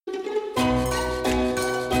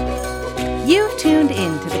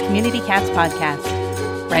Community Cats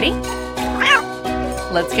podcast. Ready?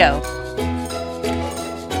 Let's go.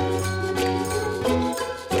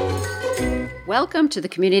 Welcome to the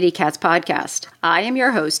Community Cats podcast. I am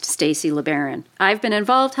your host, Stacy LeBaron. I've been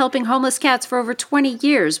involved helping homeless cats for over 20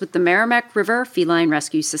 years with the Merrimack River Feline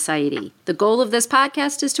Rescue Society. The goal of this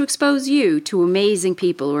podcast is to expose you to amazing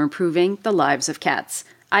people who are improving the lives of cats.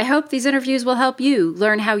 I hope these interviews will help you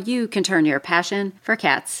learn how you can turn your passion for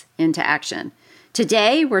cats into action.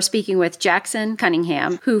 Today, we're speaking with Jackson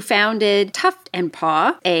Cunningham, who founded Tuft and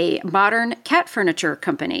Paw, a modern cat furniture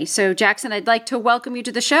company. So, Jackson, I'd like to welcome you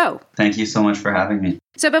to the show. Thank you so much for having me.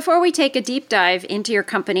 So before we take a deep dive into your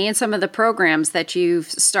company and some of the programs that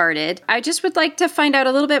you've started, I just would like to find out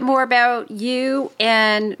a little bit more about you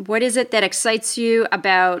and what is it that excites you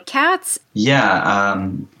about cats? Yeah,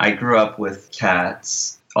 I grew up with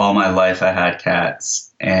cats. All my life I had cats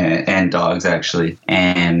and dogs, actually.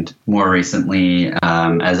 And more recently,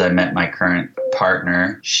 as I met my current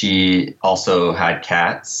partner, she also had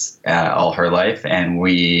cats all her life. And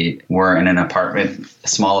we were in an apartment, a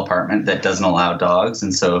small apartment that doesn't allow dogs.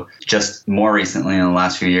 And so just more recently, in the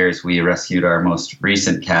last few years, we rescued our most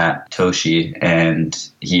recent cat, Toshi. And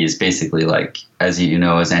he is basically like, as you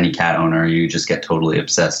know, as any cat owner, you just get totally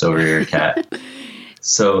obsessed over your cat.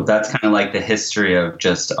 So that's kind of like the history of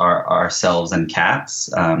just ourselves and cats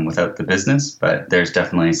without the business. But there's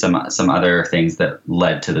definitely some other things that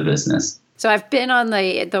led to the business. So I've been on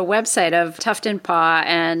the website of Tuft and Paw,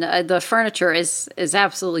 and the furniture is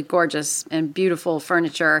absolutely gorgeous and beautiful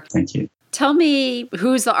furniture. Thank you. Tell me,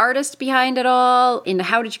 who's the artist behind it all, and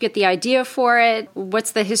how did you get the idea for it?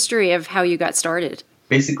 What's the history of how you got started?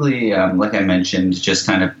 Basically, like I mentioned, just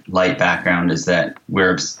kind of light background is that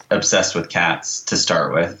we're obsessed with cats to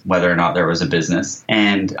start with, whether or not there was a business.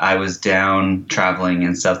 And I was down traveling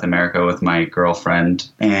in South America with my girlfriend,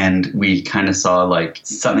 and we kind of saw like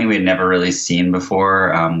something we'd never really seen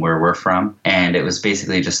before where we're from. And it was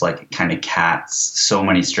basically just like kind of cats, so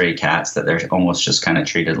many stray cats that they're almost just kind of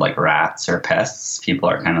treated like rats or pests. People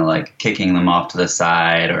are kind of like kicking them off to the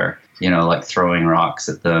side or like throwing rocks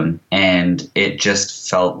at them. And it just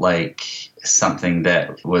felt like something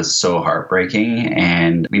that was so heartbreaking.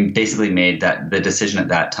 And we basically made the decision at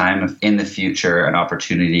that time, if in the future an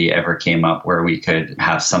opportunity ever came up where we could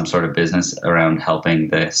have some sort of business around helping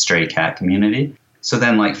the stray cat community. So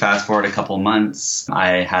then fast forward a couple months,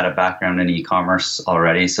 I had a background in e-commerce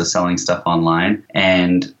already, so selling stuff online.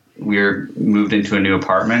 And we were moved into a new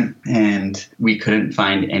apartment and we couldn't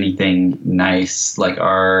find anything nice.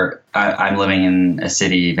 I'm living in a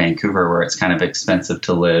city, Vancouver, where it's kind of expensive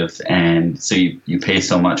to live. And so you pay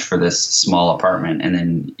so much for this small apartment, and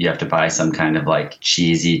then you have to buy some kind of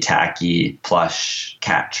cheesy, tacky, plush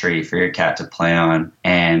cat tree for your cat to play on.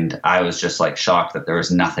 And I was just shocked that there was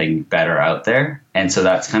nothing better out there. And so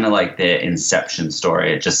that's kind of the inception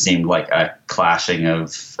story. It just seemed like a clashing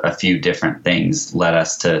of a few different things led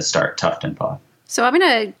us to start Tuft and Paw. So I'm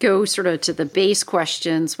going to go sort of to the base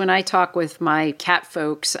questions. When I talk with my cat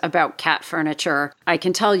folks about cat furniture, I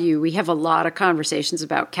can tell you we have a lot of conversations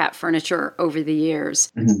about cat furniture over the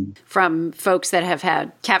years, from folks that have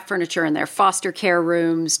had cat furniture in their foster care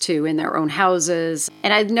rooms to in their own houses.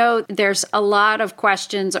 And I know there's a lot of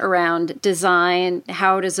questions around design.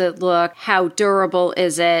 How does it look? How durable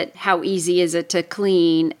is it? How easy is it to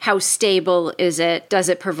clean? How stable is it? Does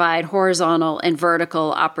it provide horizontal and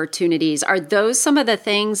vertical opportunities? Are those some of the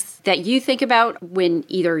things that you think about when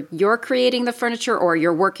either you're creating the furniture or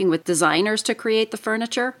you're working with designers to create the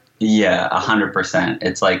furniture? Yeah, 100%.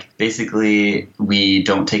 It's basically we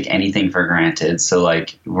don't take anything for granted. So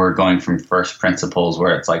we're going from first principles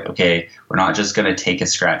where it's okay, we're not just going to take a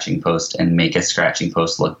scratching post and make a scratching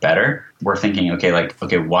post look better. We're thinking, okay,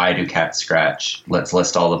 why do cats scratch? Let's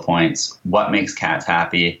list all the points. What makes cats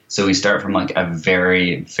happy? So we start from a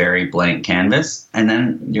very, very blank canvas. And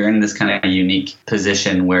then you're in this kind of unique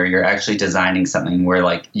position where you're actually designing something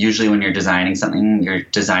where usually when you're designing something, you're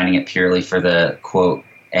designing it purely for the quote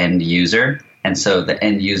end user. And so the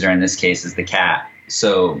end user in this case is the cat.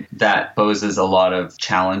 So that poses a lot of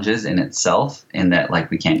challenges in itself in that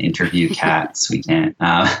we can't interview cats. We can't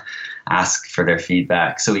ask for their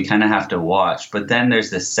feedback. So we kind of have to watch. But then there's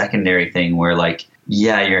this secondary thing where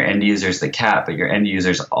your end user is the cat, but your end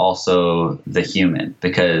user is also the human,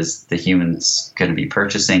 because the human's going to be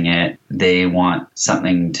purchasing it. They want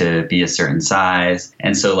something to be a certain size.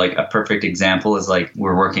 And so a perfect example is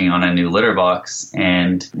we're working on a new litter box,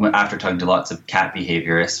 and after talking to lots of cat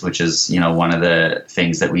behaviorists, which is, one of the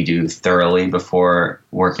things that we do thoroughly before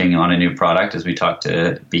working on a new product, is we talk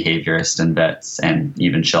to behaviorists and vets and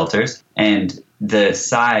even shelters. And the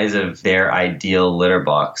size of their ideal litter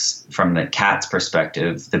box, from the cat's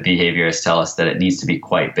perspective, the behaviorists tell us that it needs to be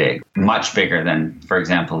quite big, much bigger than, for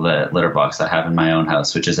example, the litter box I have in my own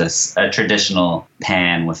house, which is a traditional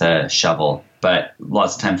pan with a shovel. But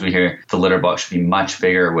lots of times we hear the litter box should be much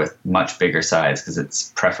bigger with much bigger size because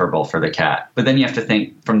it's preferable for the cat. But then you have to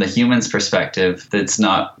think from the human's perspective, that's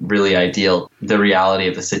not really ideal. The reality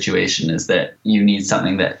of the situation is that you need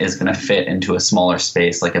something that is going to fit into a smaller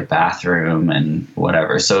space like a bathroom and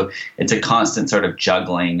whatever. So it's a constant sort of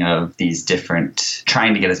juggling of these different,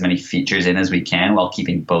 trying to get as many features in as we can while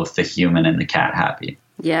keeping both the human and the cat happy.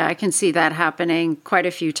 Yeah, I can see that happening quite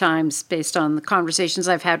a few times based on the conversations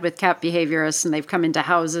I've had with cat behaviorists, and they've come into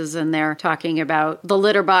houses and they're talking about the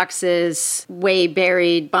litter boxes way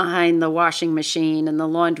buried behind the washing machine in the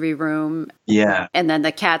laundry room. Yeah. And then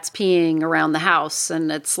the cat's peeing around the house.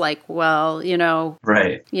 And it's like, well,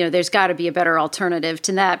 right. There's got to be a better alternative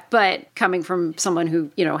to that. But coming from someone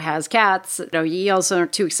who, has cats, you also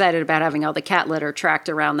aren't too excited about having all the cat litter tracked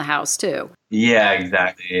around the house too. Yeah,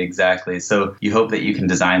 exactly. So you hope that you can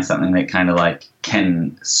design something that kind of like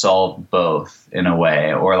can solve both in a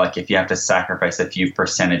way, or like if you have to sacrifice a few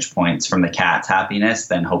percentage points from the cat's happiness,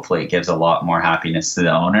 then hopefully it gives a lot more happiness to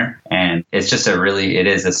the owner. And it's just it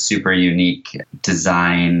is a super unique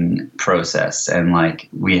design process. And like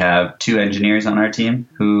we have 2 engineers on our team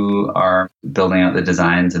who are building out the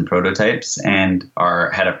designs and prototypes, and our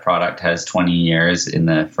head of product has 20 years in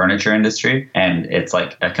the furniture industry. And it's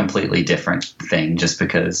like a completely different thing just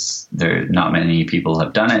because not many people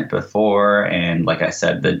have done it before. And like I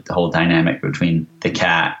said, the whole dynamic between the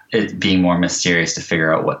cat, it being more mysterious to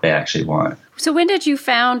figure out what they actually want. So when did you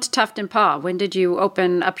found Tuft and Paw? When did you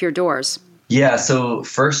open up your doors? Yeah, so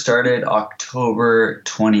first started October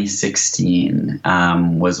 2016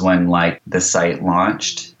 was when like the site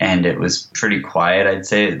launched, and it was pretty quiet, I'd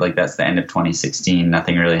say. Like that's the end of 2016.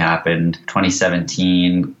 Nothing really happened.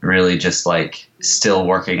 2017, really just like still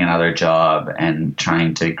working another job and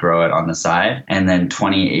trying to grow it on the side. And then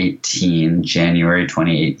January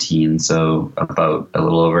 2018, so about a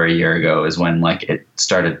little over a year ago, is when like it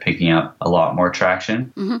started picking up a lot more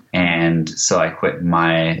traction. Mm-hmm. And so I quit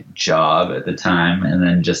my job at the time and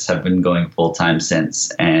then just have been going full time since.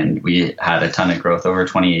 And we had a ton of growth over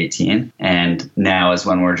 2018. And now is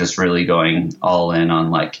when we're just really going all in on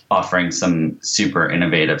like offering some super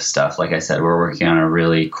innovative stuff. Like I said, we're working on a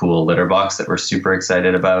really cool litter box that we're super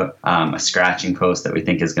excited about, a scratching post that we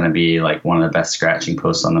think is going to be like one of the best scratching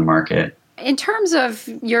posts on the market. In terms of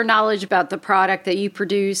your knowledge about the product that you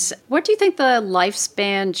produce, what do you think the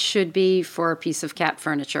lifespan should be for a piece of cat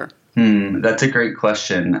furniture? That's a great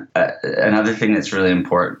question. Another thing that's really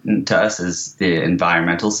important to us is the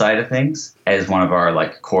environmental side of things as one of our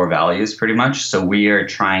like core values pretty much. So we are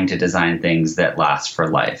trying to design things that last for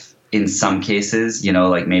life. In some cases,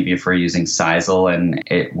 like maybe if we're using Sisal and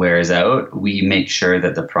it wears out, we make sure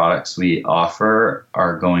that the products we offer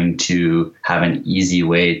are going to have an easy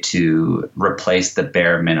way to replace the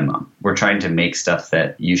bare minimum. We're trying to make stuff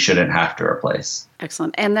that you shouldn't have to replace.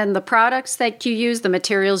 Excellent. And then the products that you use, the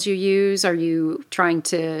materials you use, are you trying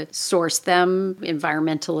to source them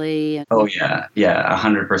environmentally? Oh, yeah. Yeah,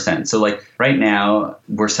 100%. So like right now,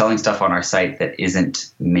 we're selling stuff on our site that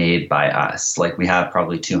isn't made by us. Like we have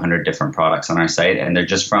probably 200 different products on our site, and they're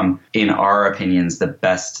just from, in our opinions, the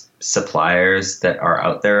best suppliers that are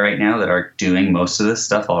out there right now that are doing most of this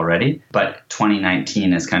stuff already. But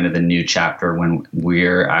 2019 is kind of the new chapter when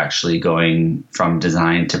we're actually going from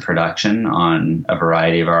design to production on a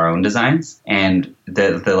variety of our own designs. And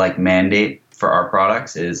the like mandate for our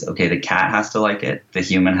products is, okay, the cat has to like it, the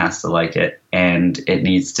human has to like it, and it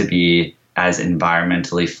needs to be as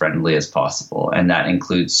environmentally friendly as possible. And that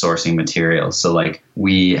includes sourcing materials. So like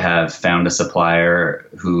we have found a supplier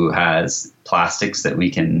who has plastics that we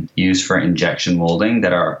can use for injection molding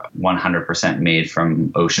that are 100% made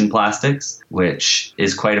from ocean plastics, which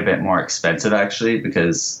is quite a bit more expensive actually,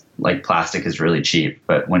 because like plastic is really cheap,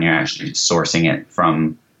 but when you're actually sourcing it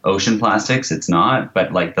from ocean plastics, it's not.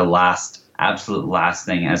 But like the absolute last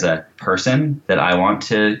thing as a person that I want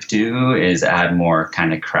to do is add more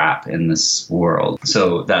kind of crap in this world.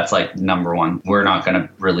 So that's like number one. We're not going to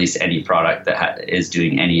release any product that is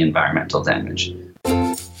doing any environmental damage.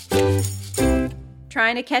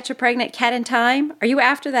 trying to catch a pregnant cat in time? Are you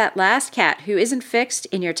after that last cat who isn't fixed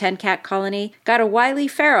in your 10-cat colony? Got a wily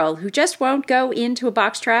feral who just won't go into a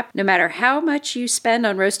box trap no matter how much you spend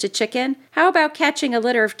on roasted chicken? How about catching a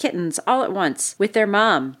litter of kittens all at once with their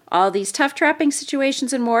mom? All these tough trapping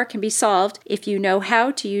situations and more can be solved if you know how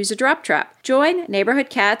to use a drop trap. Join Neighborhood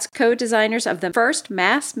Cats, co-designers of the first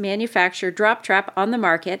mass-manufactured drop trap on the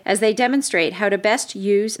market, as they demonstrate how to best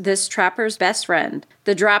use this trapper's best friend,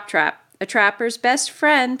 the drop trap. A Trapper's Best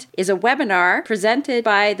Friend is a webinar presented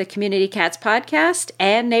by the Community Cats podcast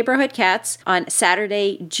and Neighborhood Cats on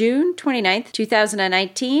Saturday, June 29th,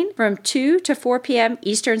 2019 from 2 to 4 p.m.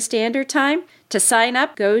 Eastern Standard Time. To sign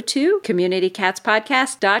up, go to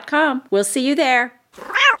communitycatspodcast.com. We'll see you there.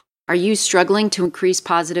 Are you struggling to increase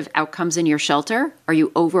positive outcomes in your shelter? Are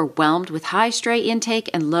you overwhelmed with high stray intake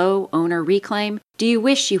and low owner reclaim? Do you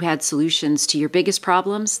wish you had solutions to your biggest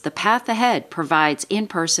problems? The Path Ahead provides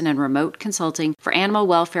in-person and remote consulting for animal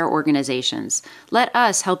welfare organizations. Let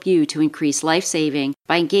us help you to increase life-saving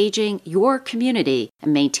by engaging your community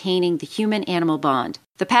and maintaining the human-animal bond.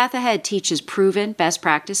 The Path Ahead teaches proven best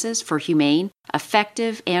practices for humane,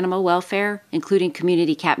 effective animal welfare, including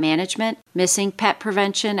community cat management, missing pet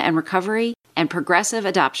prevention and recovery, and progressive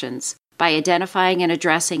adoptions. By identifying and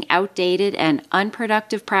addressing outdated and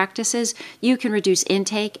unproductive practices, you can reduce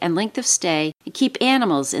intake and length of stay and keep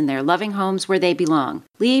animals in their loving homes where they belong.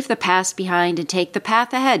 Leave the past behind and take the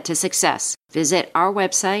path ahead to success. Visit our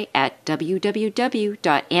website at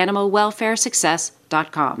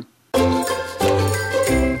www.animalwelfaresuccess.com.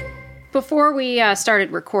 Before we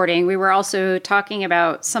started recording, we were also talking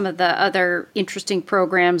about some of the other interesting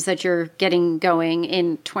programs that you're getting going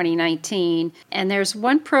in 2019. And there's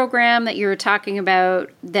one program that you were talking about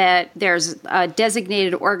that there's a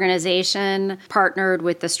designated organization partnered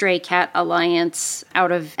with the Stray Cat Alliance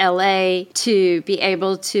out of LA to be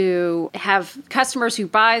able to have customers who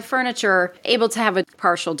buy furniture able to have a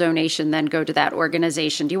partial donation then go to that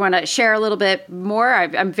organization. Do you want to share a little bit more?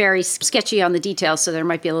 I'm very sketchy on the details, so there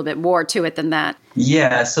might be a little bit more to it than that.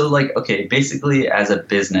 Yeah. So basically as a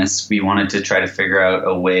business, we wanted to try to figure out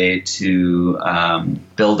a way to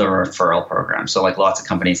build a referral program. So lots of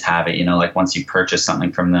companies have it, once you purchase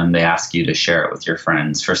something from them, they ask you to share it with your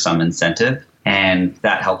friends for some incentive. And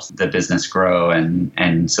that helps the business grow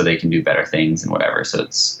and so they can do better things and whatever. So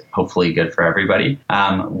it's hopefully good for everybody.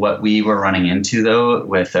 What we were running into, though,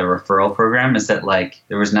 with a referral program is that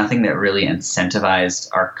there was nothing that really incentivized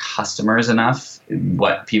our customers enough.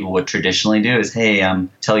 What people would traditionally do is, hey,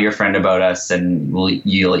 tell your friend about us and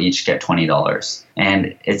you'll each get $20.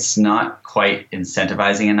 And it's not quite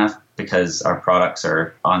incentivizing enough because our products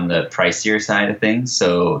are on the pricier side of things.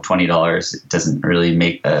 So $20 doesn't really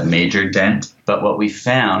make a major dent. But what we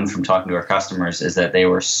found from talking to our customers is that they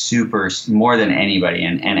were more than anybody,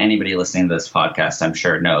 and anybody listening to this podcast, I'm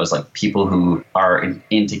sure knows, people who are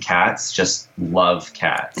into cats just love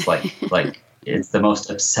cats. It's the most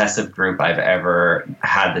obsessive group I've ever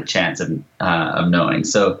had the chance of knowing.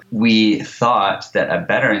 So we thought that a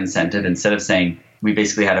better incentive, instead of saying, we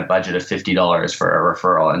basically had a budget of $50 for a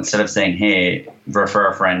referral. Instead of saying, hey,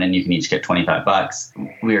 refer a friend and you can each get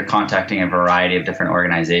 $25, we were contacting a variety of different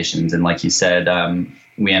organizations. And like you said,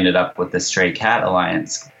 we ended up with the Stray Cat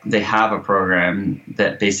Alliance. They have a program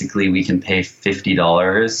that basically we can pay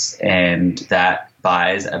 $50 and that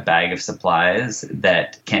buys a bag of supplies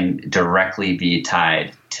that can directly be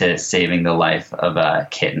tied to saving the life of a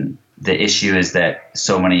kitten. The issue is that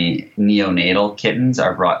so many neonatal kittens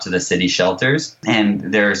are brought to the city shelters,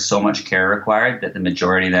 and there is so much care required that the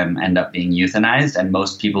majority of them end up being euthanized, and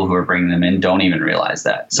most people who are bringing them in don't even realize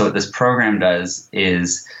that. So what this program does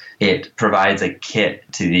is it provides a kit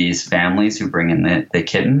to these families who bring in the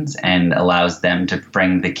kittens and allows them to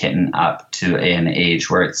bring the kitten up to an age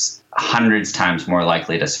where it's hundreds times more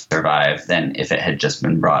likely to survive than if it had just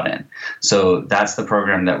been brought in. So that's the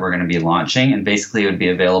program that we're going to be launching. And basically it would be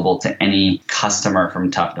available to any customer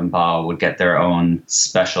from Tuft and Paw would get their own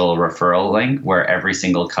special referral link where every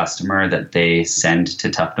single customer that they send to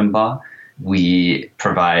Tuft and Paw, we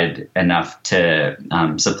provide enough to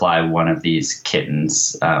supply one of these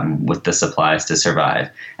kittens with the supplies to survive.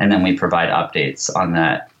 And then we provide updates on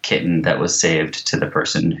that kitten that was saved to the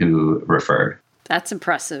person who referred. That's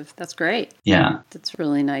impressive. That's great. Yeah. That's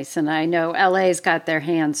really nice. And I know LA's got their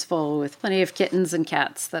hands full with plenty of kittens and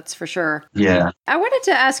cats. That's for sure. Yeah. I wanted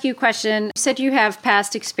to ask you a question. You said you have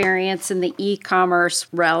past experience in the e-commerce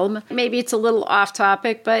realm. Maybe it's a little off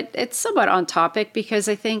topic, but it's somewhat on topic because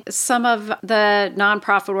I think some of the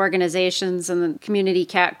nonprofit organizations and the community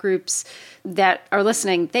cat groups that are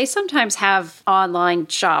listening, they sometimes have online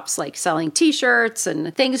shops like selling t-shirts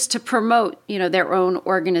and things to promote, their own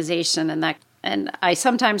organization, and that And I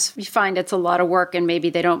sometimes find it's a lot of work and maybe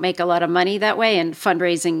they don't make a lot of money that way. And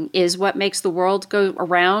fundraising is what makes the world go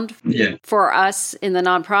around for us in the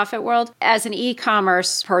nonprofit world. As an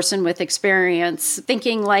e-commerce person with experience,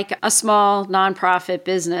 thinking like a small nonprofit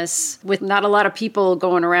business with not a lot of people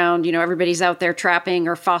going around, everybody's out there trapping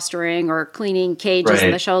or fostering or cleaning cages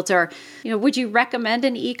in the shelter. Would you recommend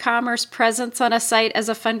an e-commerce presence on a site as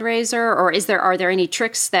a fundraiser, or are there any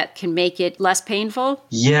tricks that can make it less painful?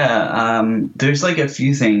 Yeah, there's like a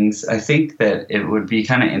few things. I think that it would be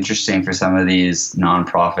kind of interesting for some of these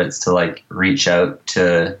nonprofits to like reach out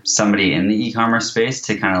to somebody in the e-commerce space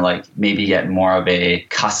to kind of like maybe get more of a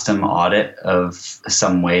custom audit of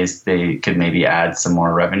some ways they could maybe add some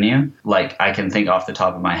more revenue. Like I can think off the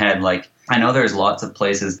top of my head, like I know there's lots of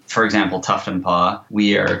places, for example, Tuft and Paw,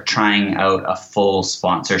 we are trying out a full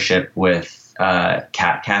sponsorship with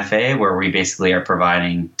Cat Cafe, where we basically are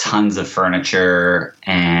providing tons of furniture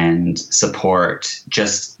and support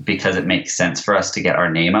just because it makes sense for us to get our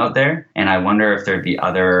name out there. And I wonder if there'd be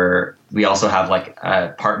we also have like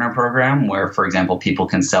a partner program where, for example, people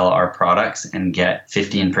can sell our products and get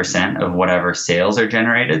 15% of whatever sales are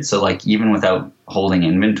generated. So like even without holding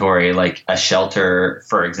inventory, like a shelter,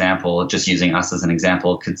 for example, just using us as an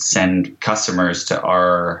example, could send customers to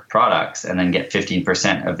our products and then get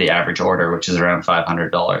 15% of the average order, which is around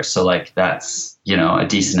 $500. So like that's, a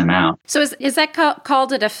decent amount. So is that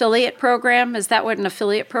called an affiliate program? Is that what an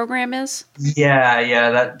affiliate program is?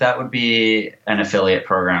 Yeah, that would be an affiliate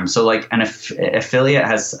program. So like an affiliate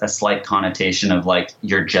has a slight connotation of like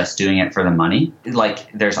you're just doing it for the money.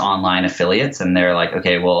 Like there's online affiliates and they're like,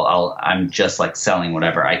 okay, well, I'm just like selling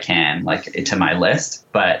whatever I can like to my list.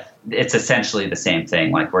 But it's essentially the same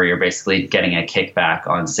thing, like where you're basically getting a kickback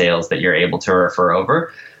on sales that you're able to refer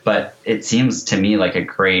over. But it seems to me like a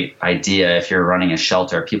great idea if you're running a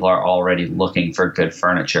shelter. People are already looking for good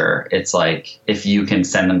furniture. It's like if you can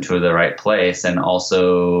send them to the right place, and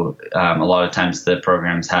also a lot of times the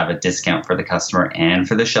programs have a discount for the customer and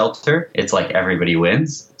for the shelter. It's like everybody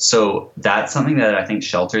wins. So that's something that I think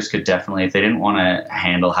shelters could definitely, if they didn't want to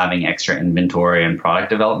handle having extra inventory and product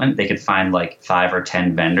development, they could find like 5 or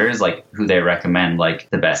 10 vendors like who they recommend like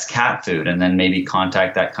the best cat food, and then maybe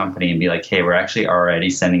contact that company and be like, hey, we're actually already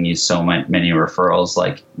sending you so many referrals.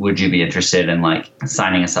 Like, would you be interested in like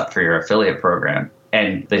signing us up for your affiliate program?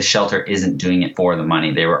 And the shelter isn't doing it for the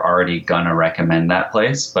money. They were already gonna recommend that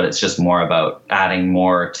place, but it's just more about adding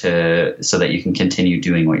more so that you can continue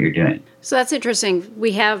doing what you're doing. So that's interesting.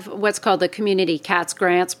 We have what's called the Community Cats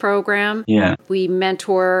Grants Program. Yeah. We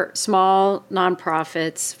mentor small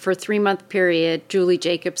nonprofits for a 3-month period. Julie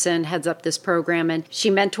Jacobson heads up this program, and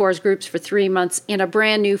she mentors groups for 3 months in a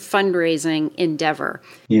brand new fundraising endeavor.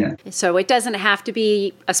 Yeah. So it doesn't have to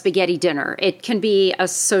be a spaghetti dinner. It can be a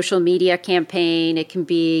social media campaign. It can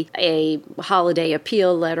be a holiday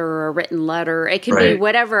appeal letter or a written letter. It can be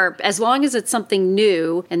whatever, as long as it's something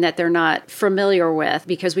new and that they're not familiar with,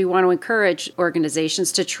 because we want to encourage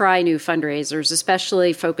organizations to try new fundraisers,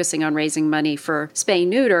 especially focusing on raising money for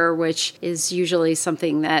spay-neuter, which is usually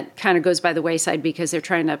something that kind of goes by the wayside because they're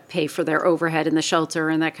trying to pay for their overhead in the shelter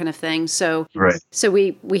and that kind of thing. So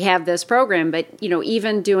we have this program, but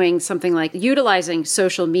even doing something like utilizing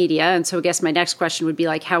social media. And so I guess my next question would be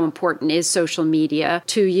like, how important is social media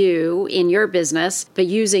to you in your business? But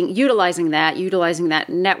utilizing that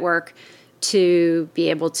network to be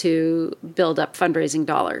able to build up fundraising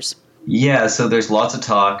dollars. Yeah, so there's lots of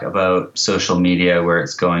talk about social media, where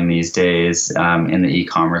it's going these days in the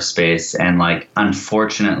e-commerce space. And like,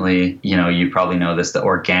 unfortunately, you probably know this, the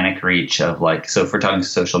organic reach of like, so if we're talking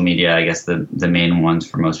social media, I guess the main ones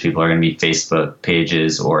for most people are going to be Facebook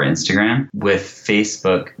pages or Instagram. With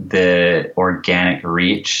Facebook, the organic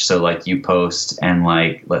reach, so like you post and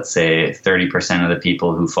like, let's say 30% of the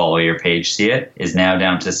people who follow your page see it, is now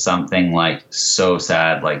down to something like so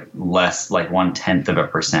sad, like less, like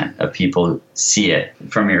 0.1% of people see it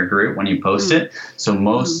from your group when you post it. So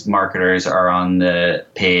most marketers are on the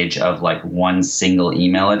page of like one single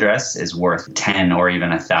email address is worth 10 or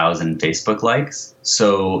even 1,000 Facebook likes.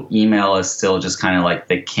 So email is still just kind of like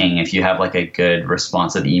the king. If you have like a good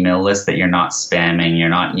responsive email list that you're not spamming, you're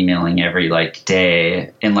not emailing every like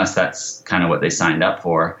day, unless that's kind of what they signed up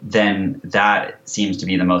for, then that seems to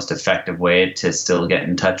be the most effective way to still get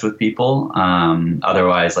in touch with people.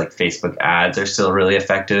 Otherwise, like Facebook ads are still really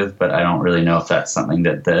effective, but I don't really know if that's something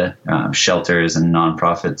that the shelters and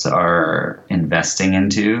nonprofits are investing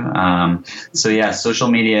into. So yeah,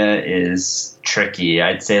 social media is tricky.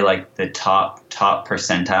 I'd say like the top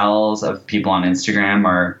percentiles of people on Instagram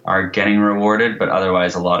are getting rewarded, but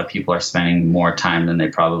otherwise a lot of people are spending more time than they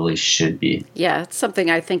probably should be. Yeah, it's something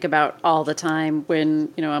I think about all the time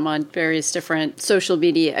when, I'm on various different social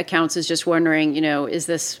media accounts, is just wondering, is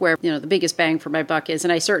this where, the biggest bang for my buck is?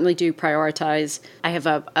 And I certainly do prioritize. I have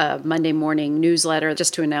a Monday morning newsletter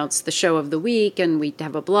just to announce the show of the week, and we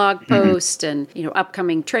have a blog post and,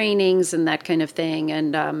 upcoming trainings and that kind of thing.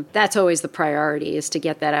 And that's always the priority, is to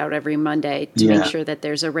get that out every Monday to make sure that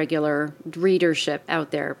there's a regular readership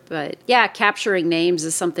out there. But yeah, capturing names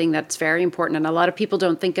is something that's very important, and a lot of people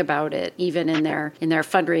don't think about it, even in their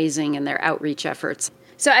fundraising and their outreach efforts.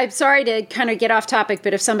 So I'm sorry to kind of get off topic,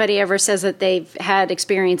 but if somebody ever says that they've had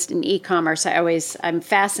experience in e-commerce, I'm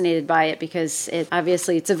fascinated by it, because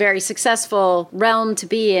obviously it's a very successful realm to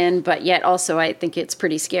be in, but yet also I think it's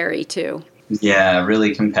pretty scary too. Yeah,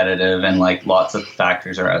 really competitive, and like lots of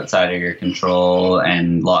factors are outside of your control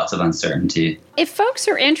and lots of uncertainty. If folks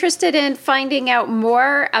are interested in finding out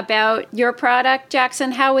more about your product,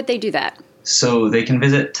 Jackson, how would they do that? So they can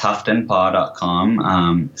visit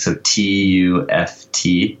tuftandpaw.com. So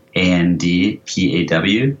TUFTANDPAW,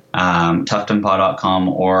 tuftandpaw.com,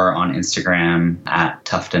 or on Instagram at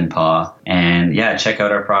tuftandpaw. And yeah, check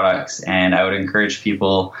out our products. And I would encourage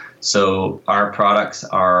people. So our products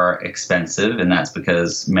are expensive, and that's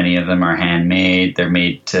because many of them are handmade. They're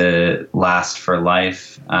made to last for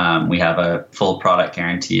life. We have a full product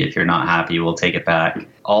guarantee. If you're not happy, we'll take it back.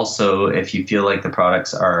 Also, if you feel like the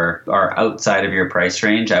products are outside of your price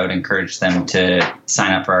range, I would encourage them to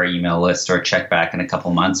sign up for our email list or check back in a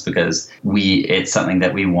couple months, because it's something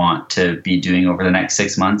that we want to be doing over the next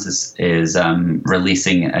 6 months is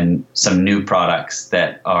releasing some new products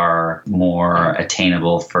that are more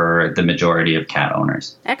attainable for the majority of cat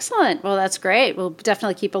owners. Excellent. Well, that's great. We'll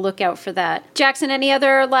definitely keep a lookout for that. Jackson, any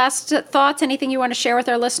other last thoughts? Anything you want to share with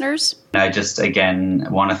our listeners? I just, again,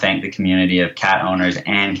 want to thank the community of cat owners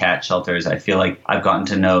and cat shelters. I feel like I've gotten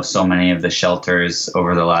to know so many of the shelters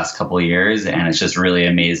over the last couple of years, and it's just really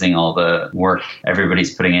amazing all the work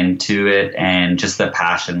everybody's putting into it, and just the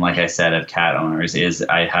passion, like I said, of cat owners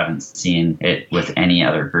I haven't seen it with any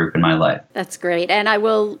other group in my life. That's great. And I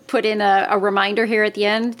will put in a reminder here at the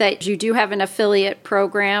end that you do have an affiliate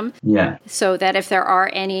program. Yeah. So that if there are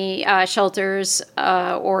any shelters,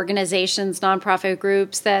 organizations, nonprofit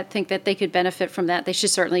groups that think that they could benefit from that, they should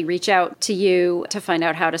certainly reach out to you to find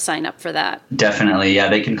out how to sign up for that. Definitely. Yeah,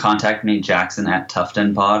 they can contact me, Jackson at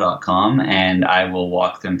tuftandpaw.com, and I will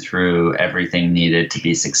walk them through everything needed to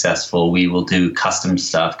be successful. We will do custom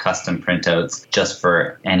stuff, custom printouts just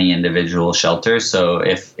for any individual shelter. So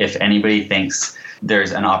if anybody thinks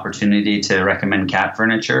there's an opportunity to recommend cat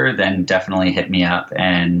furniture, then definitely hit me up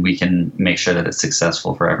and we can make sure that it's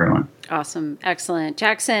successful for everyone. Awesome. Excellent.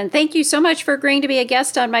 Jackson, thank you so much for agreeing to be a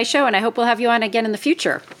guest on my show, and I hope we'll have you on again in the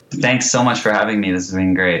future. Thanks so much for having me. This has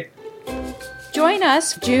been great. Join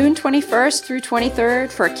us June 21st through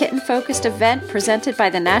 23rd for a kitten-focused event presented by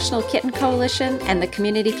the National Kitten Coalition and the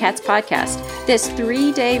Community Cats Podcast. This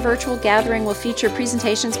 3-day virtual gathering will feature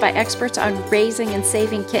presentations by experts on raising and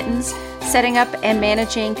saving kittens, setting up and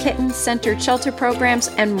managing kitten-centered shelter programs,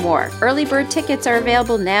 and more. Early bird tickets are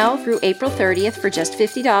available now through April 30th for just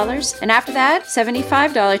 $50, and after that,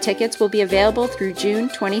 $75 tickets will be available through June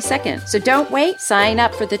 22nd. So don't wait. Sign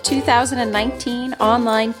up for the 2019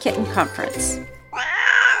 Online Kitten Conference.